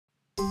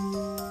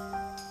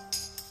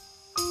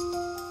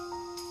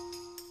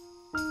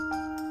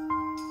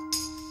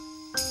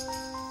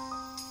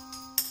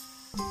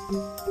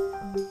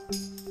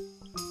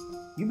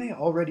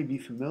already be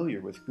familiar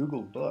with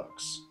Google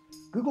Books.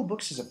 Google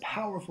Books is a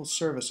powerful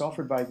service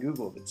offered by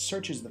Google that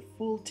searches the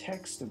full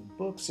text of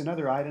books and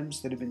other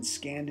items that have been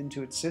scanned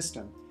into its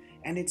system,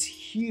 and it's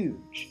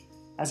huge.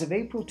 As of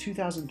April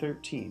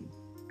 2013,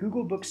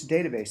 Google Books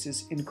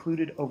databases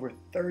included over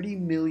 30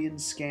 million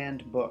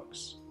scanned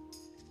books.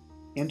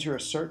 Enter a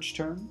search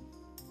term.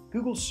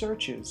 Google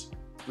searches,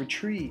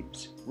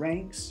 retrieves,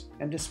 ranks,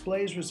 and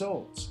displays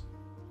results.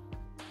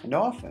 And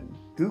often,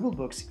 Google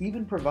Books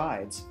even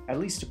provides at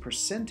least a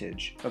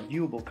percentage of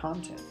viewable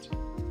content.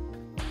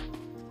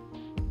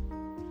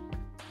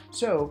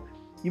 So,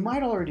 you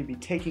might already be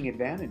taking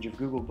advantage of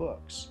Google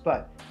Books,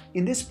 but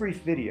in this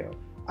brief video,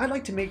 I'd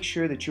like to make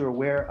sure that you're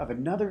aware of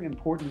another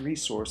important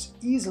resource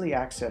easily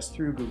accessed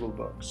through Google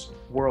Books,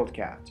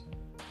 WorldCat.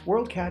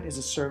 WorldCat is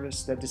a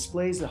service that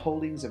displays the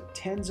holdings of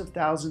tens of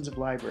thousands of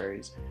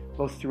libraries,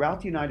 both throughout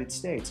the United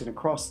States and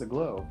across the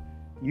globe.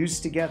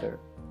 Used together,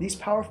 these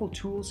powerful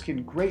tools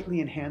can greatly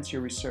enhance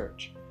your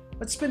research.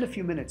 Let's spend a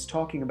few minutes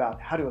talking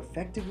about how to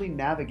effectively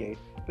navigate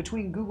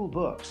between Google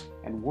Books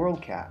and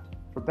WorldCat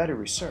for better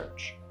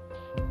research.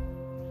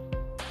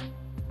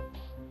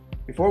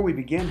 Before we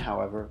begin,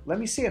 however, let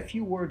me say a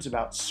few words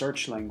about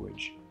search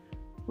language.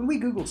 When we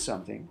Google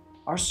something,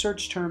 our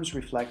search terms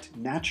reflect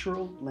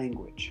natural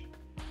language.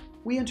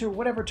 We enter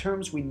whatever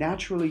terms we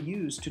naturally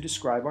use to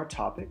describe our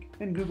topic,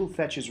 and Google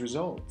fetches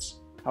results.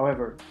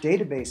 However,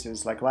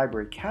 databases like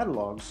library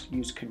catalogs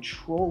use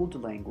controlled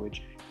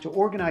language to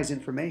organize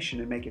information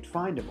and make it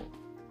findable.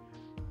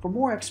 For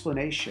more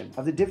explanation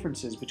of the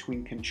differences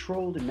between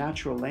controlled and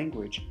natural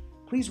language,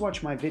 please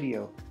watch my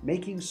video,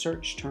 Making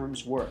Search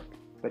Terms Work.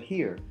 But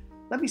here,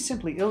 let me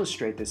simply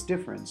illustrate this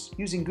difference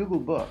using Google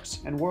Books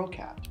and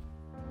WorldCat.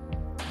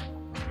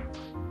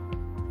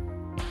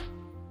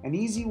 An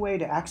easy way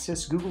to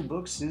access Google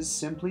Books is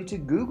simply to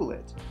Google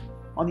it.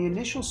 On the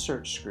initial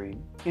search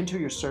screen, enter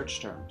your search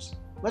terms.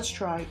 Let's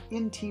try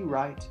N.T.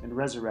 Wright and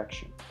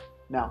resurrection.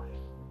 Now,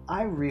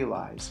 I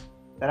realize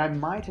that I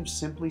might have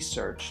simply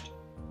searched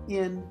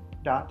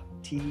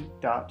N.T.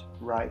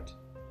 Wright,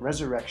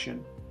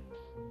 resurrection,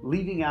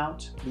 leaving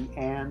out the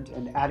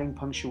and adding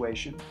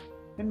punctuation,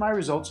 and my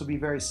results will be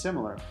very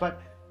similar,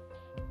 but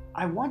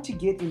I want to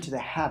get into the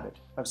habit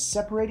of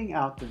separating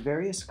out the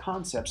various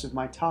concepts of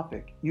my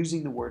topic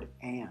using the word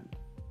and.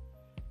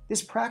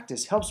 This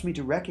practice helps me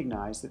to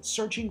recognize that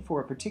searching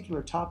for a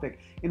particular topic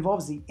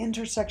involves the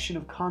intersection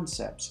of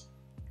concepts.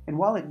 And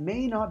while it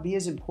may not be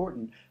as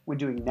important when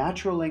doing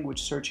natural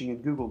language searching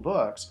in Google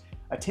Books,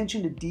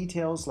 attention to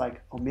details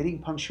like omitting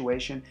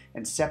punctuation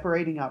and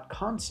separating out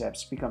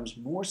concepts becomes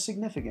more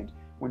significant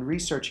when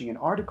researching in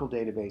article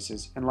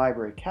databases and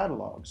library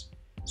catalogs.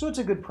 So it's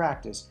a good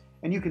practice,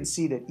 and you can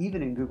see that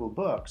even in Google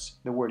Books,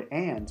 the word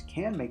and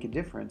can make a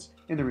difference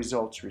in the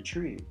results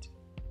retrieved.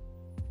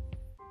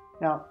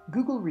 Now,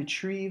 Google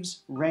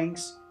retrieves,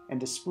 ranks, and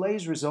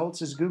displays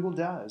results as Google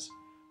does.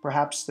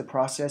 Perhaps the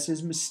process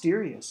is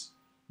mysterious,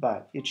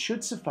 but it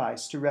should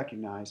suffice to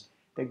recognize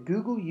that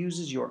Google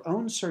uses your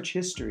own search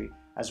history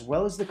as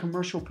well as the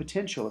commercial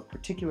potential of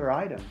particular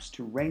items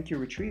to rank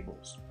your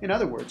retrievals. In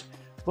other words,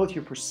 both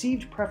your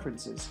perceived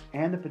preferences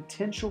and the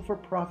potential for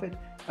profit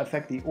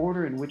affect the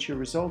order in which your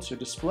results are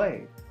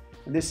displayed.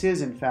 And this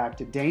is, in fact,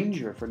 a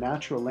danger for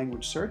natural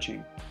language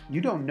searching.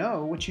 You don't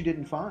know what you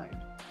didn't find.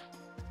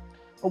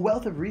 A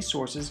wealth of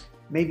resources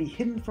may be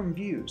hidden from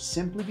view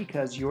simply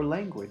because your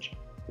language,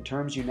 the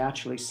terms you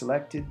naturally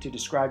selected to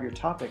describe your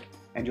topic,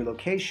 and your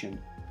location,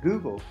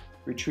 Google,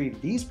 retrieve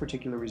these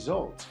particular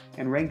results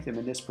and rank them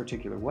in this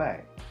particular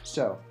way.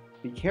 So,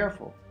 be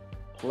careful,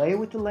 play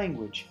with the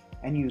language,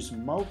 and use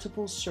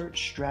multiple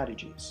search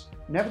strategies.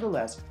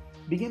 Nevertheless,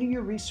 beginning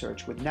your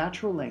research with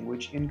natural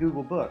language in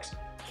Google Books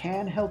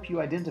can help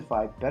you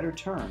identify better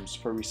terms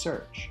for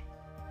research.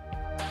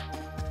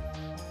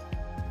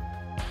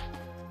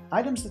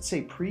 Items that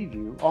say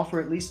preview offer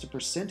at least a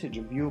percentage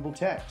of viewable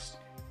text.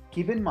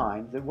 Keep in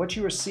mind that what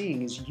you are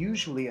seeing is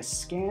usually a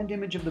scanned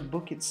image of the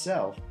book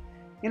itself.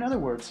 In other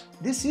words,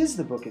 this is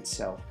the book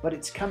itself, but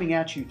it's coming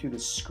at you through the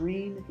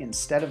screen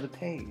instead of the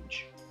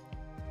page.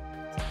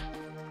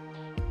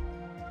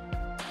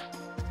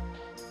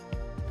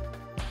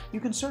 You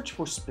can search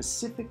for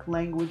specific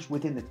language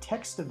within the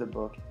text of the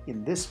book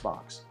in this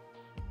box.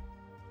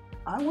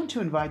 I want to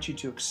invite you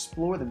to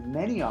explore the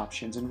many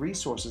options and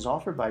resources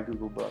offered by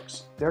Google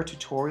Books. There are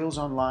tutorials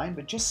online,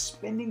 but just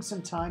spending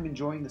some time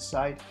enjoying the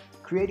site,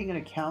 creating an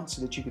account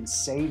so that you can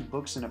save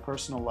books in a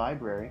personal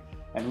library,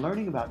 and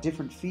learning about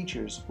different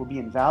features will be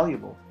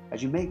invaluable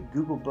as you make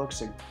Google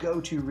Books a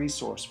go-to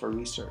resource for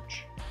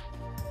research.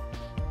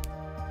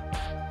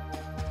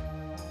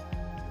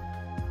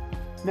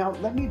 Now,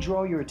 let me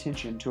draw your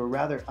attention to a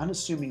rather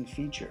unassuming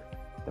feature,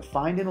 the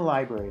Find in a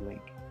Library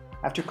link.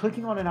 After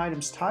clicking on an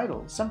item's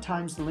title,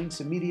 sometimes the link's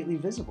immediately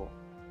visible.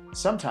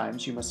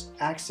 Sometimes you must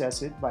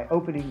access it by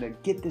opening the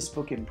Get This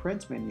Book in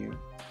Print menu,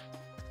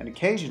 and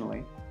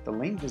occasionally the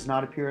link does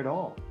not appear at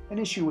all, an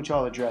issue which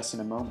I'll address in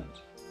a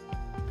moment.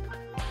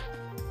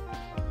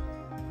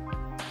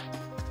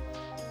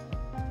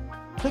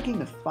 Clicking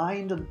the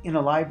Find in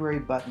a Library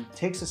button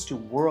takes us to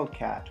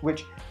WorldCat,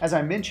 which, as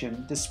I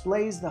mentioned,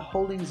 displays the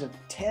holdings of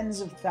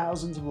tens of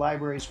thousands of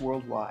libraries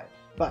worldwide.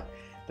 But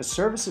the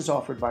services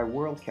offered by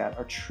WorldCat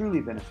are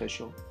truly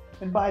beneficial.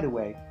 And by the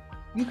way,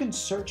 you can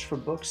search for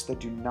books that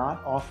do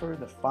not offer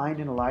the Find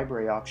in a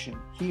Library option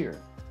here.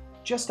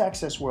 Just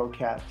access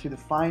WorldCat through the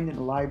Find in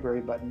a Library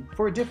button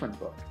for a different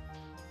book.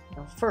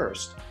 Now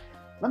first,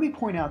 let me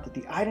point out that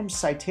the item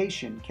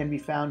citation can be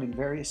found in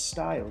various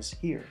styles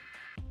here.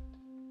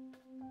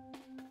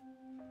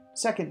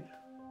 Second,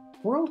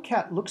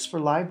 WorldCat looks for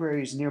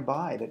libraries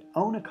nearby that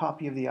own a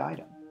copy of the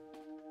item.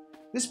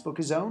 This book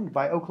is owned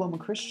by Oklahoma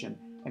Christian,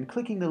 and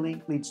clicking the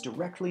link leads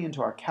directly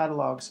into our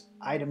catalog's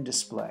item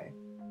display.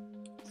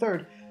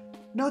 Third,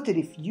 note that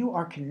if you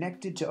are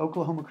connected to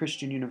Oklahoma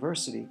Christian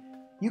University,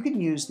 you can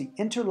use the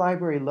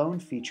interlibrary loan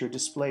feature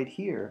displayed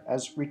here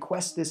as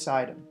Request This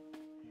Item.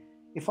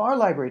 If our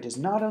library does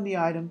not own the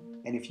item,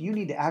 and if you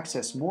need to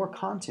access more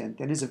content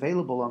than is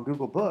available on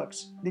Google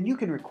Books, then you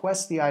can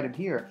request the item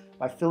here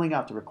by filling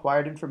out the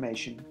required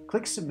information,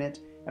 click Submit,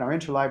 and our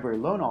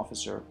interlibrary loan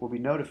officer will be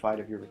notified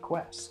of your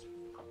request.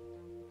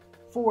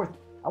 Fourth,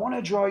 I want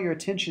to draw your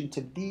attention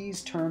to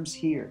these terms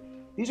here.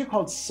 These are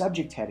called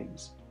subject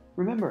headings.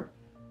 Remember,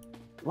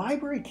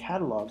 library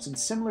catalogs and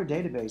similar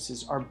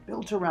databases are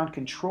built around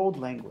controlled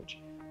language,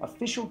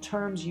 official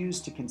terms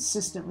used to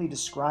consistently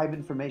describe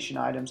information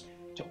items,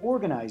 to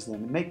organize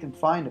them and make them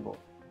findable.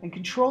 And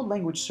controlled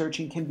language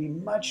searching can be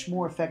much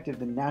more effective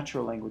than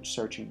natural language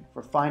searching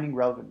for finding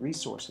relevant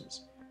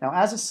resources. Now,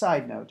 as a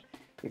side note,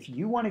 if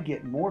you want to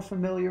get more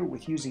familiar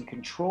with using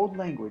controlled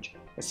language,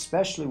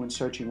 especially when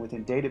searching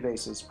within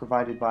databases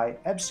provided by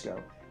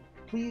EBSCO,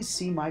 please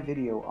see my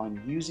video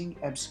on using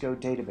EBSCO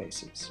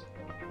databases.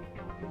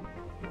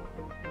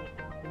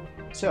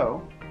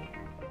 So,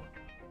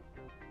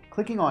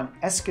 clicking on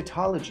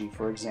Eschatology,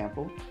 for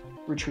example,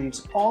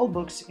 retrieves all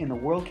books in the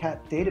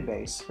WorldCat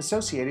database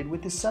associated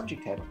with this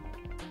subject heading.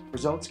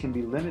 Results can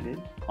be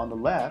limited on the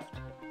left,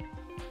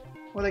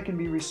 or they can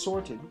be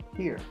resorted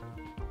here.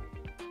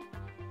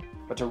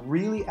 But to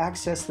really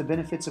access the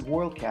benefits of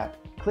WorldCat,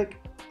 click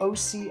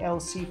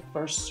OCLC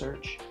First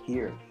Search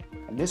here,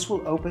 and this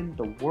will open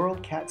the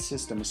WorldCat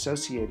system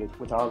associated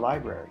with our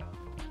library.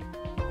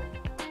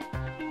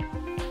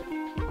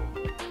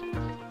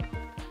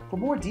 For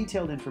more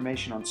detailed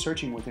information on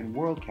searching within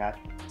WorldCat,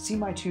 see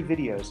my two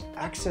videos,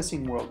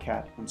 Accessing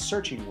WorldCat and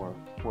Searching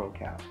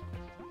WorldCat.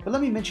 But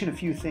let me mention a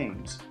few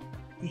things.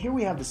 Here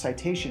we have the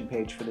citation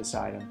page for this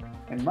item,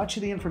 and much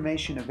of the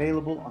information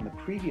available on the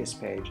previous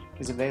page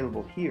is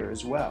available here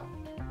as well.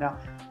 Now,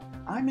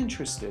 I'm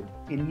interested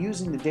in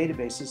using the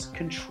database's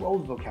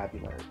controlled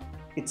vocabulary,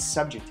 its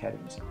subject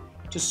headings,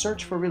 to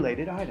search for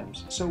related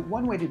items. So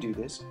one way to do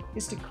this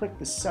is to click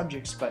the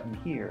Subjects button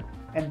here,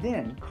 and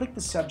then click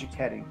the subject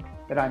heading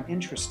that I'm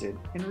interested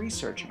in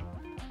researching.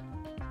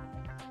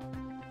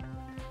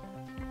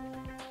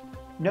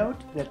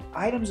 Note that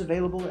items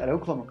available at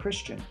Oklahoma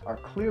Christian are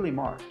clearly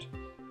marked.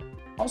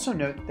 Also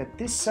note that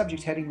this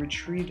subject heading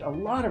retrieved a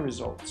lot of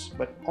results,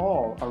 but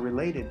all are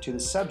related to the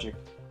subject,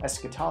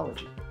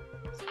 eschatology.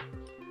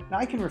 Now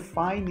I can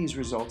refine these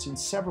results in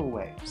several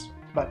ways,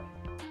 but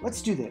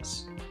let's do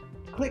this.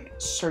 Click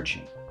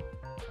Searching.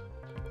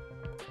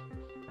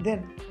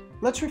 Then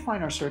let's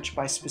refine our search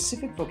by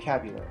specific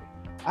vocabulary.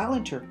 I'll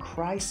enter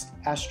Christ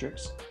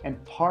asterisk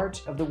and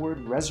part of the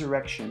word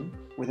resurrection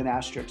with an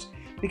asterisk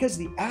because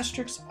the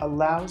asterisk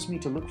allows me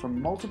to look for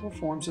multiple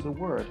forms of the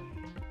word,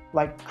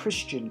 like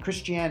Christian,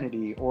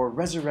 Christianity, or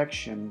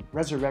resurrection,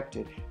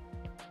 resurrected.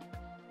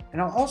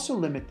 And I'll also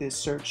limit this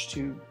search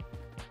to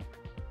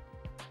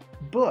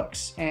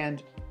books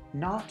and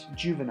not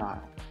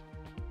juvenile.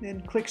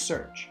 Then click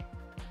Search.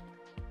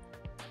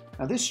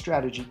 Now this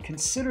strategy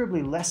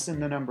considerably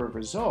lessened the number of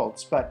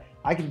results, but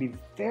I can be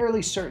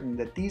fairly certain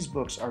that these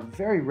books are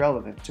very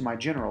relevant to my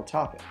general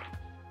topic.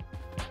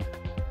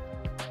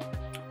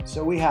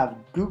 So we have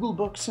Google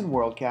Books and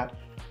WorldCat,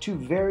 two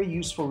very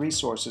useful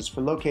resources for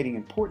locating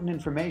important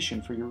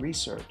information for your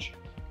research.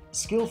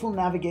 Skillful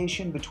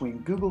navigation between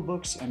Google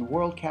Books and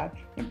WorldCat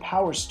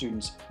empowers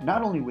students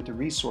not only with the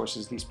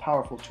resources these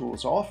powerful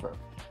tools offer,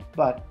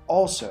 but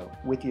also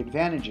with the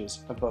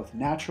advantages of both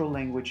natural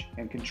language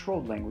and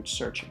controlled language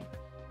searching.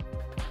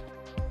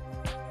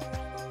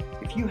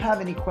 If you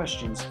have any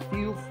questions,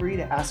 feel free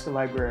to ask a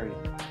librarian,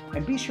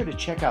 and be sure to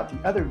check out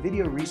the other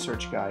video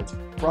research guides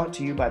brought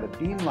to you by the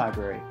Beam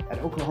Library at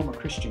Oklahoma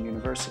Christian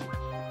University.